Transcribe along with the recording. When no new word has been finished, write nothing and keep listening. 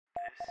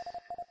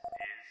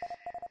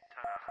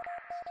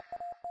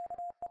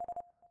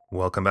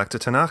Welcome back to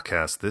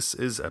Tanakhcast. This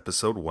is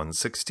episode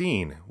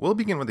 116. We'll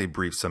begin with a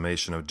brief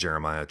summation of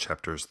Jeremiah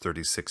chapters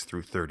 36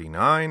 through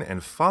 39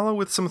 and follow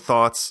with some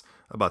thoughts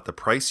about the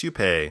price you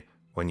pay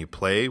when you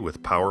play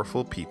with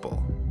powerful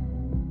people.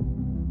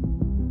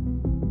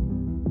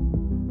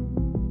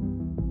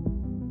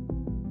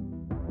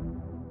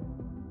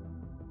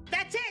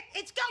 That's it!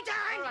 It's go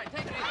time! All right,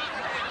 take it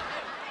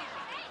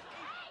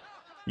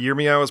easy.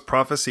 Yirmiyahu's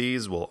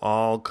prophecies will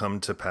all come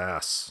to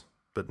pass,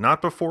 but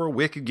not before a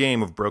wicked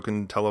game of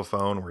broken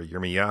telephone where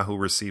Yirmiyahu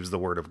receives the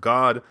word of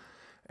God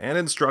and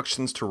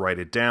instructions to write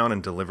it down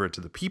and deliver it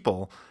to the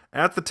people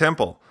at the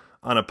temple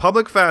on a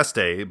public fast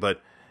day,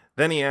 but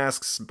then he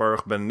asks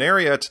Baruch ben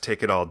Neriah to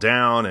take it all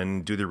down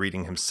and do the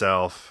reading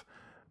himself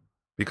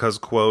because,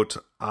 quote,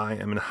 I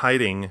am in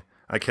hiding,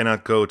 I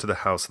cannot go to the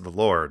house of the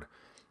Lord.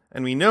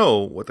 And we know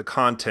what the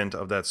content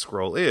of that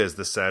scroll is,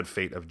 the sad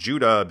fate of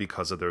Judah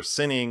because of their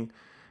sinning,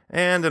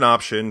 and an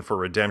option for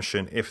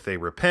redemption if they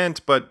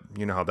repent, but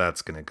you know how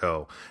that's going to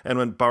go. And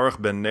when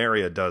Baruch ben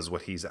Neriah does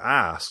what he's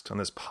asked on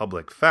this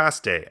public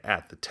fast day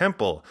at the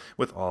temple,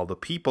 with all the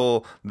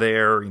people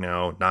there,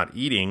 not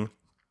eating,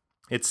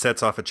 it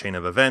sets off a chain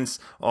of events,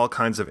 all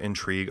kinds of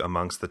intrigue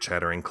amongst the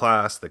chattering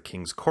class, the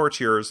king's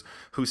courtiers,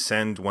 who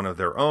send one of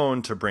their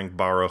own to bring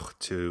Baruch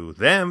to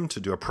them to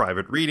do a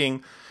private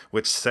reading,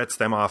 which sets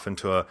them off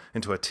into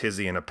a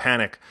tizzy and a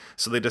panic,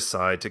 so they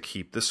decide to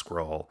keep the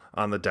scroll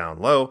on the down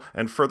low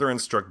and further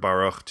instruct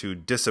Baruch to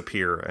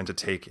disappear and to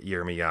take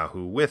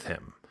Yirmiyahu with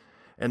him.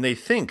 And they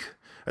think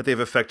that they've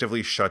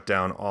effectively shut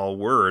down all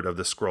word of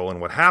the scroll and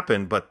what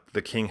happened, but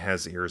the king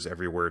has ears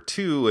everywhere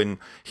too, and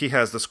he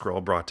has the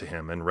scroll brought to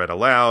him and read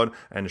aloud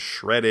and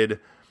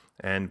shredded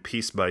and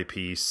piece by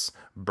piece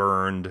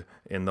burned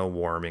in the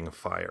warming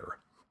fire,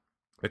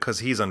 because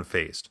he's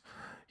unfazed.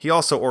 He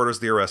also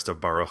orders the arrest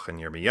of Baruch and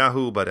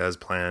Yirmiyahu, but as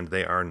planned,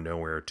 they are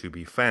nowhere to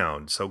be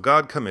found. So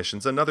God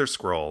commissions another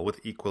scroll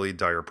with equally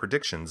dire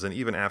predictions, and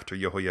even after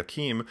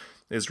Yehoiakim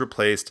is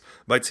replaced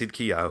by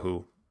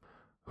Tzidkiyahu,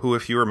 who,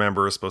 if you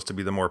remember, is supposed to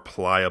be the more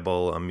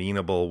pliable,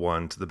 amenable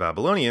one to the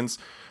Babylonians,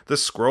 the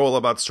scroll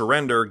about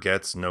surrender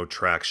gets no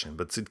traction,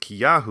 but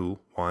Tzidkiyahu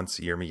wants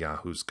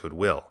Yirmiyahu's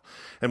goodwill.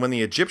 And when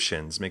the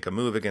Egyptians make a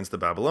move against the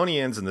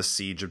Babylonians and the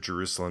siege of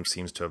Jerusalem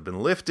seems to have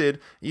been lifted,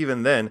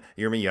 even then,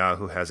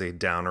 Yirmiyahu has a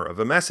downer of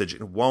a message.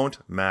 It won't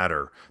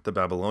matter. The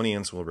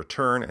Babylonians will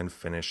return and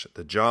finish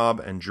the job,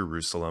 and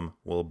Jerusalem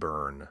will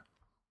burn.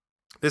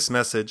 This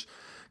message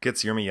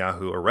gets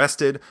Yirmiyahu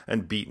arrested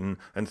and beaten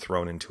and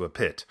thrown into a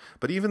pit.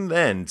 But even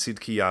then,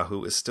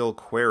 Tzidkiyahu is still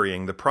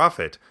querying the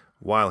prophet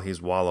while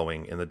he's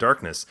wallowing in the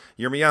darkness.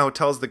 Yirmiyahu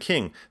tells the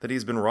king that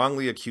he's been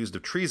wrongly accused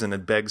of treason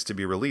and begs to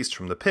be released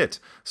from the pit.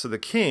 So the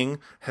king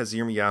has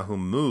Yirmiyahu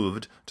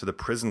moved to the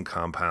prison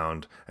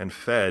compound and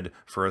fed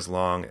for as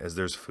long as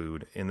there's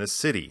food in the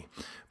city.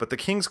 But the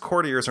king's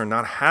courtiers are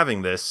not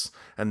having this,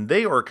 and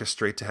they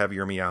orchestrate to have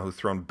Yirmiyahu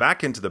thrown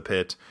back into the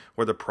pit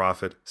where the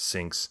prophet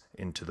sinks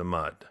into the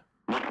mud.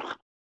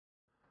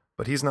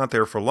 But he's not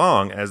there for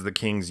long, as the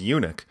king's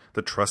eunuch,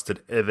 the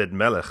trusted Eved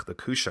Melech, the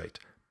Cushite,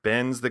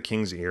 bends the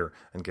king's ear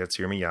and gets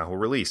Yirmiyahu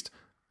released,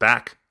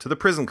 back to the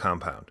prison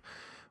compound,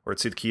 where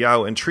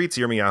Tzidkiyahu entreats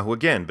Yirmiyahu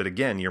again. But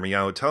again,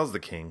 Yirmiyahu tells the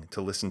king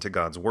to listen to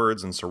God's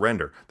words and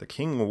surrender. The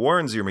king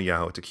warns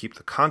Yirmiyahu to keep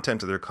the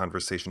content of their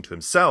conversation to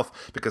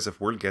himself, because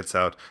if word gets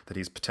out that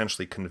he's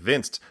potentially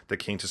convinced the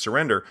king to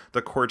surrender,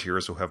 the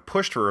courtiers who have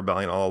pushed for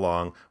rebellion all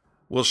along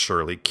will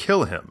surely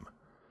kill him.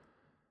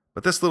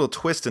 But this little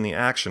twist in the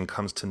action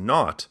comes to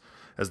naught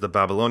as the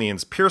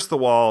Babylonians pierce the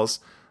walls.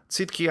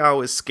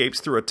 Tzidkiyahu escapes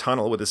through a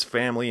tunnel with his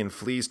family and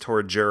flees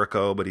toward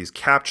Jericho, but he's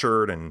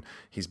captured and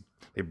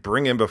they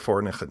bring him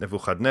before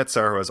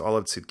Nebuchadnezzar, who has all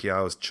of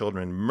Tzidkiyahu's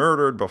children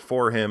murdered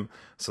before him.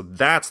 So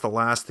that's the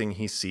last thing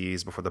he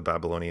sees before the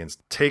Babylonians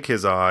take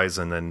his eyes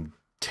and then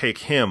take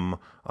him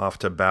off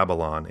to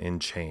Babylon in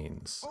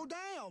chains. Oh,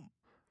 damn!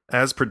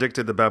 As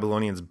predicted, the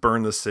Babylonians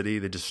burn the city,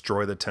 they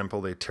destroy the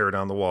temple, they tear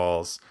down the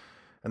walls,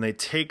 and they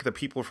take the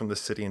people from the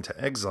city into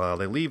exile.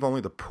 They leave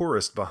only the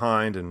poorest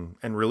behind and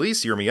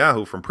release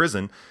Yirmiyahu from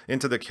prison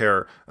into the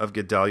care of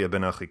Gedaliah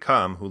ben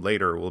Achikam, who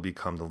later will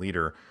become the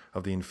leader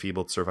of the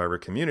enfeebled survivor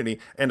community.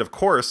 And of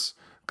course,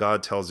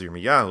 God tells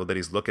Yirmiyahu that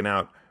he's looking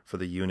out for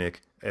the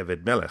eunuch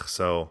Eved Melech,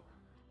 so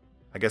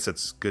I guess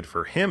it's good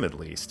for him at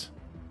least.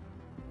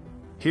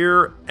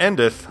 Here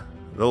endeth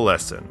the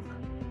lesson.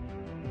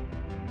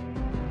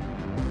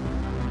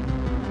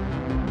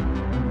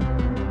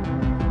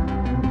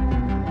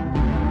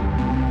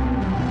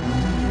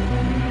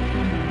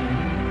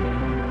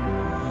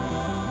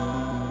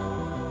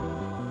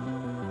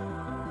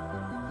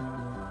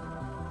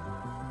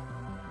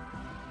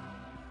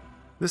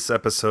 This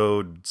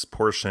episode's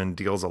portion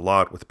deals a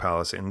lot with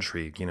palace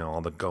intrigue,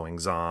 all the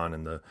goings-on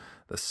and the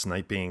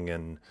sniping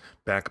and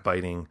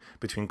backbiting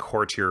between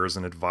courtiers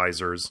and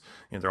advisors.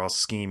 They're all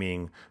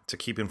scheming to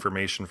keep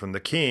information from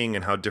the king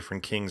and how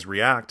different kings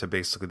react to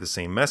basically the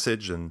same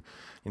message. And,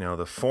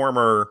 the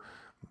former,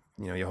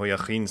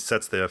 Yehoiachin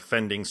sets the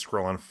offending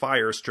scroll on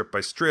fire strip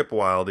by strip,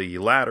 while the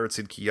latter,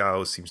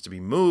 Tzidkiyahu, seems to be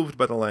moved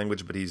by the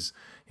language, but he's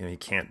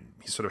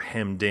sort of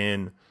hemmed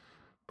in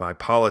by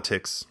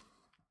politics.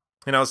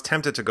 And I was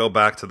tempted to go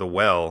back to the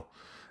well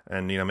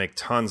and, make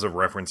tons of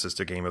references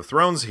to Game of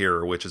Thrones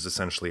here, which is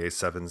essentially a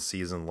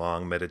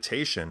 7-season-long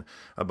meditation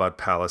about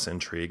palace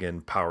intrigue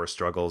and power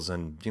struggles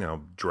and,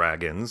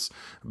 dragons.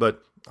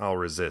 But I'll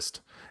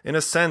resist. In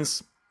a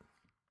sense,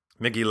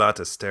 Megillat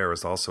Esther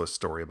is also a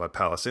story about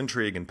palace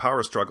intrigue and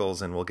power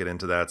struggles, and we'll get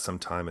into that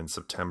sometime in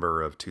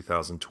September of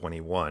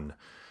 2021.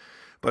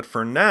 But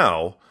for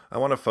now, I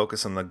want to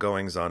focus on the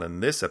goings-on in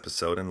this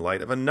episode in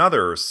light of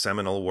another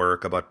seminal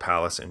work about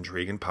palace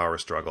intrigue and power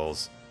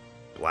struggles,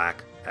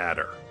 Black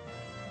Adder.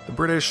 The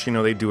British,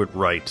 they do it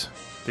right.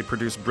 They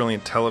produce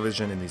brilliant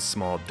television in these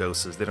small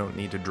doses. They don't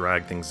need to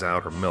drag things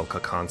out or milk a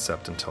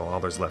concept until all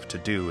there's left to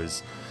do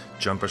is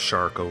jump a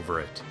shark over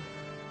it.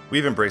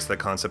 We've embraced that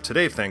concept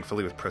today,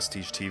 thankfully, with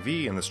Prestige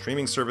TV and the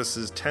streaming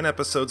services. 10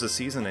 episodes a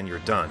season and you're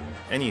done.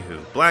 Anywho,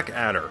 Black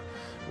Adder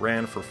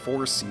ran for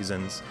 4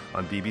 seasons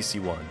on BBC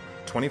One,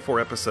 24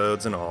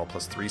 episodes in all,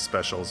 plus 3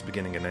 specials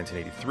beginning in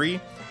 1983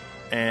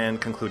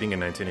 and concluding in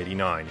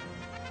 1989.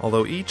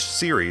 Although each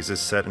series is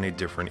set in a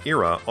different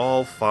era,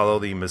 all follow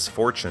the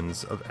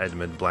misfortunes of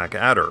Edmund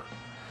Blackadder,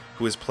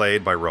 who is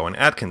played by Rowan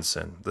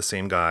Atkinson, the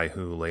same guy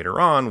who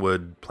later on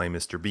would play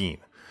Mr. Bean.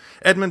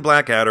 Edmund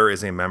Blackadder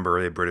is a member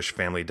of a British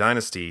family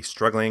dynasty,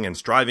 struggling and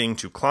striving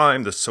to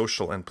climb the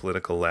social and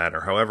political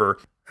ladder. However,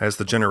 as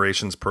the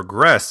generations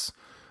progress,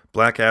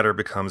 Blackadder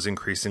becomes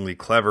increasingly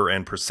clever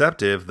and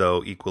perceptive,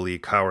 though equally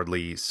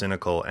cowardly,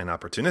 cynical, and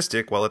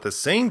opportunistic, while at the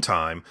same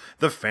time,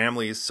 the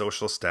family's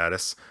social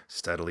status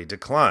steadily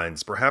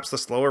declines. Perhaps the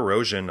slow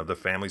erosion of the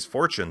family's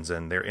fortunes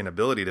and their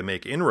inability to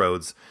make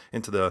inroads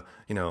into the,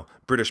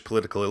 British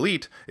political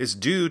elite is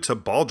due to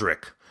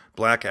Baldric,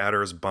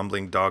 Blackadder's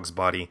bumbling dog's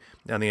body,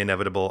 and the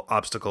inevitable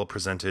obstacle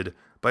presented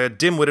by a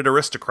dim-witted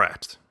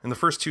aristocrat. In the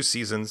first 2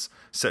 seasons,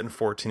 set in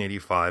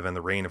 1485 and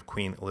the reign of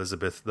Queen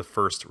Elizabeth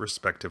I,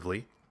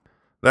 respectively,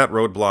 that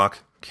roadblock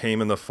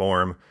came in the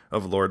form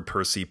of Lord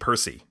Percy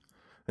Percy.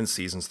 In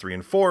seasons 3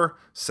 and 4,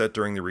 set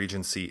during the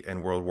Regency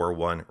and World War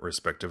I,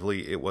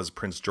 respectively, it was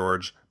Prince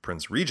George,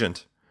 Prince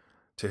Regent,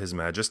 to His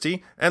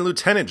Majesty, and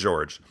Lieutenant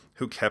George,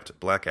 who kept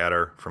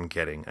Blackadder from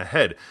getting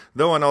ahead.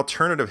 Though an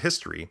alternative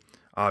history,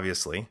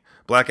 obviously,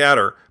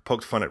 Blackadder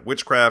poked fun at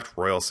witchcraft,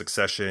 royal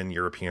succession,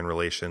 European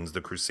relations,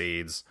 the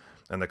Crusades,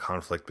 and the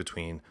conflict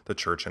between the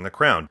Church and the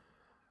Crown.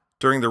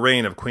 During the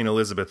reign of Queen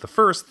Elizabeth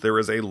I, there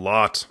is a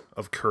lot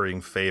of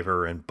currying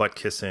favor and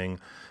butt-kissing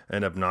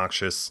and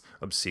obnoxious,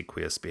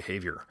 obsequious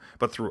behavior.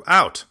 But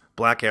throughout,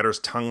 Blackadder's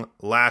tongue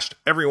lashed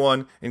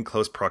everyone in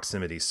close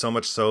proximity, so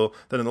much so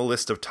that in the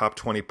list of top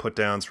 20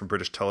 put-downs from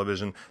British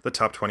television, the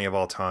top 20 of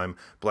all time,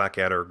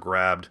 Blackadder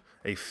grabbed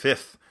a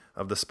 5th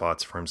of the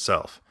spots for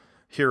himself.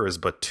 Here is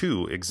but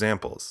 2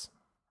 examples.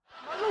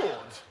 My lord,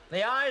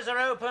 the eyes are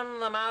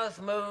open, the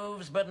mouth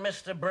moves, but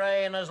Mr.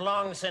 Brain has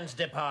long since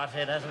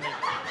departed, hasn't he?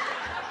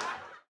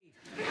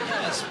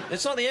 Yes,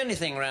 it's not the only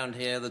thing around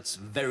here that's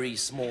very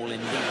small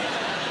indeed.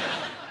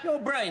 Your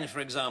brain, for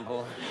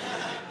example,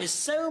 is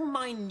so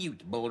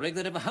minute, Baldric,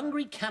 that if a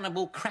hungry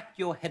cannibal cracked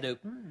your head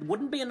open, there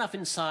wouldn't be enough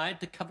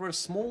inside to cover a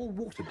small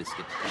water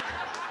biscuit.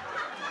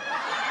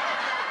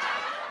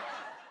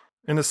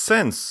 In a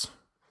sense,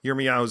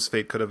 Yirmiyahu's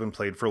fate could have been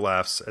played for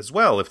laughs as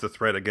well if the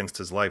threat against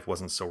his life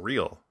wasn't so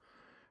real.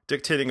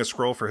 Dictating a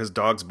scroll for his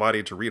dog's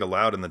body to read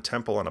aloud in the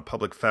temple on a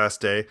public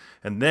fast day,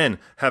 and then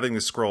having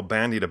the scroll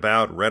bandied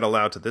about, read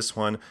aloud to this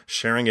one,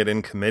 sharing it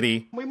in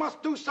committee. We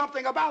must do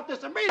something about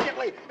this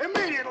immediately!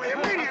 Immediately!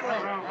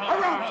 Harumph!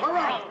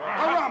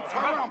 Harumph!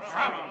 Harumph!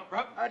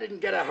 Harumph! I didn't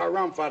get a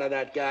harumph out of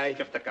that guy.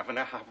 Give the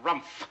governor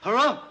harumph.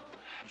 Harumph!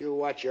 You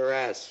watch your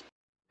ass.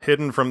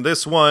 Hidden from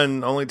this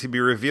one, only to be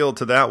revealed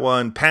to that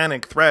one,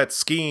 panic, threats,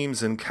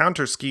 schemes, and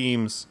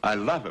counter-schemes. I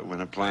love it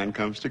when a plan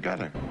comes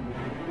together.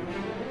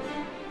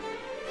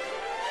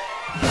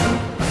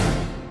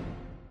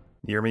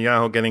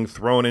 Yirmiyahu getting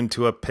thrown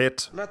into a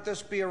pit. Let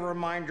this be a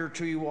reminder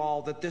to you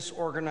all that this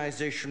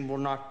organization will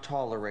not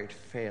tolerate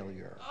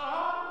failure.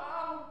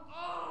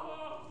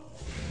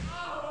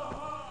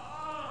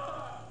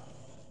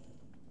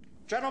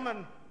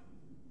 Gentlemen,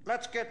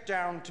 let's get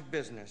down to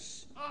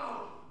business.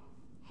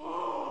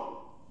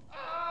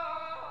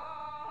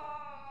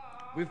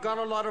 We've got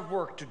a lot of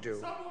work to do.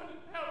 Someone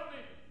help me.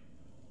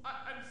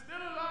 I'm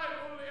still alive,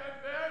 only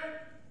I'm very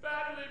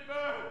badly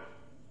burned.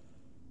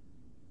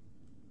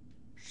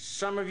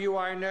 Some of you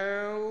I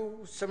know,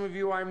 some of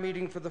you I'm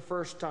meeting for the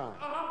first time.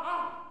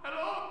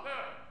 Hello there.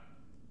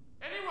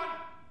 Anyone?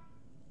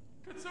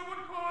 Could someone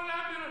call an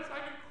ambulance?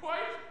 I'm in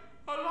quite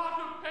a lot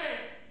of pain.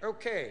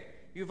 Okay,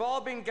 you've all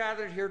been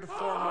gathered here to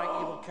form my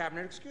evil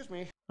cabinet. Excuse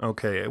me.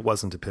 Okay, it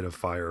wasn't a pit of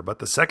fire, but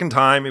the second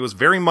time it was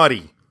very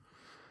muddy.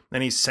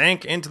 And he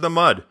sank into the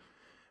mud.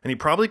 And he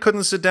probably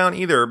couldn't sit down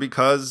either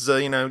because,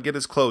 get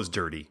his clothes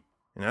dirty.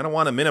 And I don't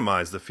want to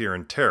minimize the fear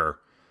and terror.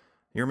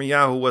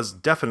 Yirmiyahu was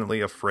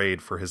definitely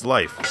afraid for his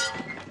life.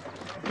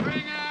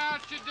 Bring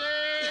out your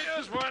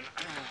days, one.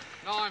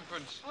 9 for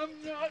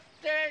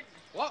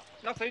What?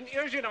 Nothing.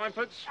 Here's your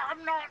ninepence.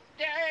 I'm not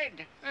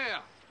dead. Here.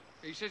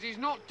 He says he's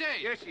not dead.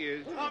 Yes, he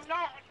is. I'm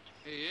not.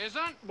 He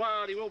isn't.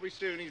 Well, he will be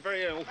soon. He's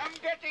very ill. I'm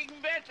getting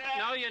better.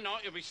 No, you're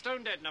not. You'll be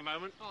stone dead in a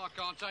moment. Oh, I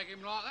can't take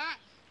him like that.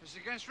 It's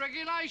against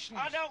regulations.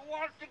 I don't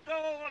want to go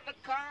on the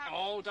cart.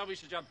 Oh, don't be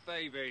such a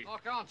baby. I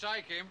can't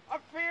take him. I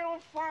feel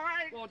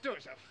fine. Well, do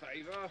us a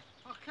favour.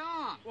 I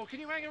can't. Well, can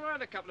you hang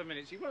around a couple of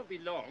minutes? He won't be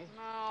long.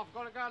 No, I've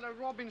got to go to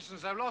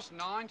Robinson's. They've lost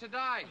 9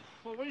 today.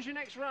 Well, when's your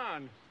next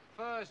run?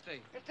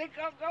 Thursday. You think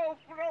I'll go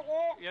for a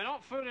walk? You're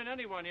not fooling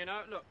anyone, you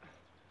know. Look,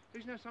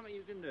 isn't there something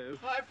you can do?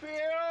 I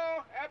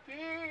feel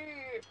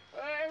happy.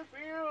 I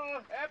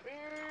feel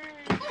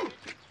happy.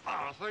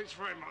 Oh, thanks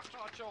very much.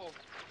 That's all.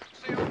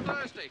 See you on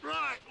Thursday.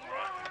 Right.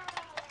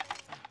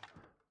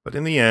 But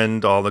in the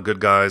end, all the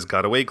good guys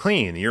got away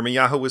clean.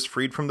 Yirmiyahu was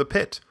freed from the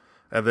pit.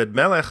 Eved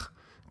Melech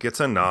gets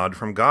a nod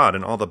from God,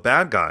 and all the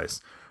bad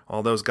guys,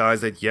 all those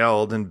guys that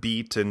yelled and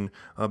beat and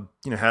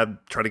had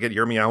tried to get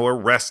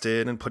Yirmiyahu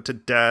arrested and put to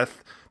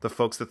death, the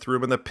folks that threw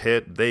him in the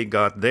pit, they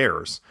got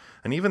theirs.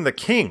 And even the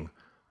king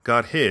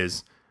got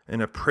his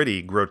in a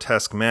pretty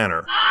grotesque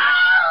manner.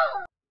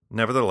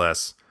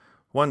 Nevertheless,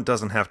 one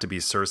doesn't have to be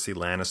Cersei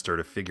Lannister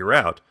to figure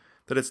out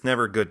that it's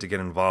never good to get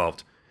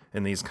involved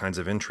in these kinds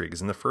of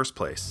intrigues in the first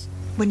place.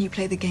 When you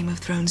play the Game of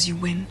Thrones, you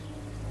win,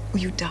 or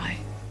you die.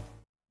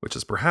 Which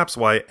is perhaps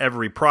why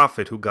every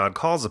prophet who God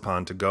calls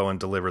upon to go and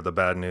deliver the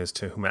bad news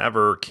to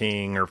whomever,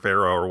 king or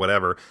pharaoh or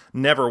whatever,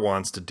 never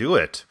wants to do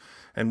it.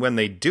 And when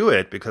they do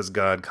it, because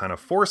God kind of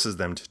forces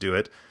them to do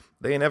it,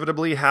 they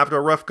inevitably have a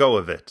rough go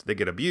of it. They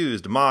get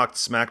abused, mocked,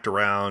 smacked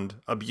around,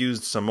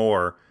 abused some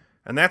more.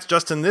 And that's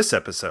just in this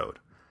episode.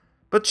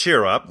 But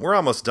cheer up, we're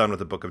almost done with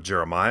the book of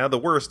Jeremiah. The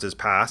worst is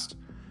past.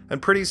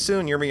 And pretty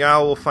soon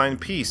Yirmiyahu will find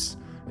peace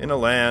in a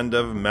land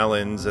of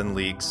melons and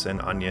leeks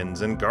and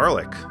onions and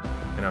garlic.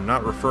 And I'm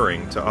not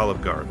referring to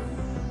Olive Garden.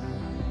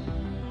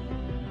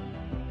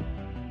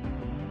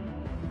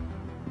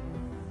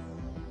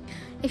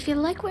 If you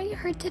like what you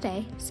heard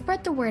today,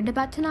 spread the word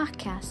about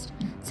Tanakhcast.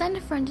 Send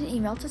a friend an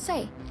email to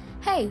say,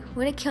 hey,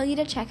 would it kill you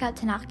to check out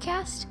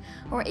Tanakhcast?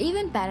 Or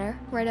even better,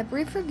 write a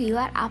brief review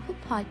at Apple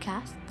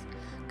Podcasts,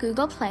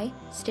 Google Play,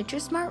 Stitcher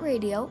Smart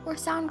Radio, or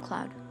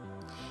SoundCloud.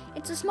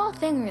 It's a small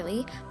thing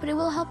really, but it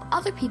will help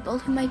other people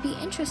who might be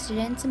interested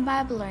in some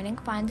Bible learning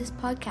find this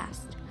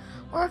podcast.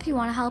 Or if you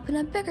want to help in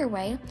a bigger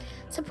way,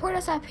 support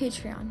us at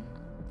Patreon.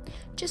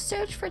 Just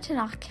search for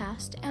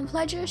Tanakhcast and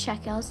pledge your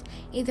shekels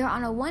either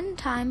on a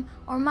one-time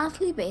or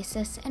monthly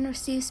basis and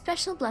receive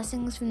special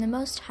blessings from the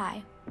Most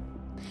High.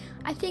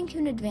 I thank you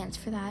in advance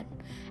for that,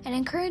 and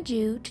encourage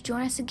you to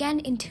join us again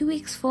in 2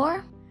 weeks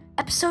for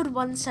Episode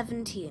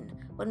 117,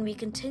 when we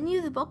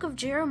continue the book of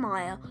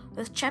Jeremiah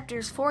with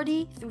chapters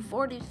 40 through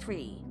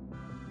 43.